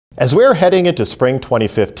As we are heading into spring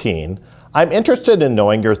 2015, I'm interested in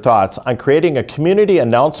knowing your thoughts on creating a community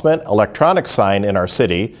announcement electronic sign in our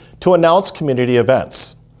city to announce community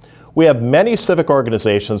events. We have many civic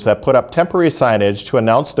organizations that put up temporary signage to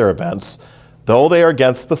announce their events, though they are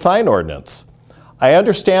against the sign ordinance. I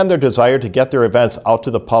understand their desire to get their events out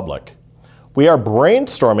to the public. We are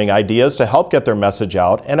brainstorming ideas to help get their message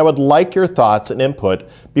out, and I would like your thoughts and input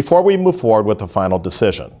before we move forward with a final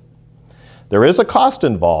decision. There is a cost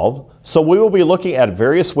involved, so we will be looking at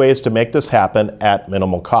various ways to make this happen at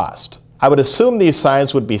minimal cost. I would assume these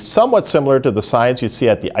signs would be somewhat similar to the signs you see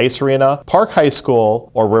at the Ice Arena, Park High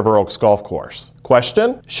School, or River Oaks Golf Course.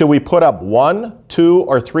 Question: should we put up 1, 2,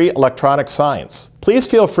 or 3 electronic signs?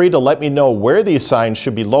 Please feel free to let me know where these signs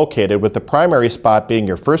should be located, with the primary spot being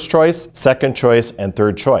your first choice, second choice, and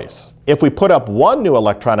third choice. If we put up 1 new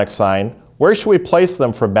electronic sign, where should we place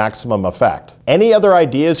them for maximum effect? Any other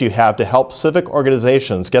ideas you have to help civic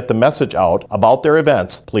organizations get the message out about their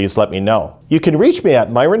events, please let me know. You can reach me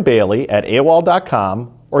at Myron Bailey at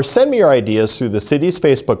AOL.com, or send me your ideas through the city's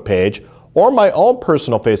Facebook page or my own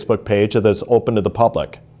personal Facebook page that is open to the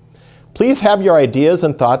public. Please have your ideas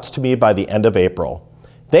and thoughts to me by the end of April.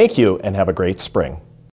 Thank you, and have a great spring.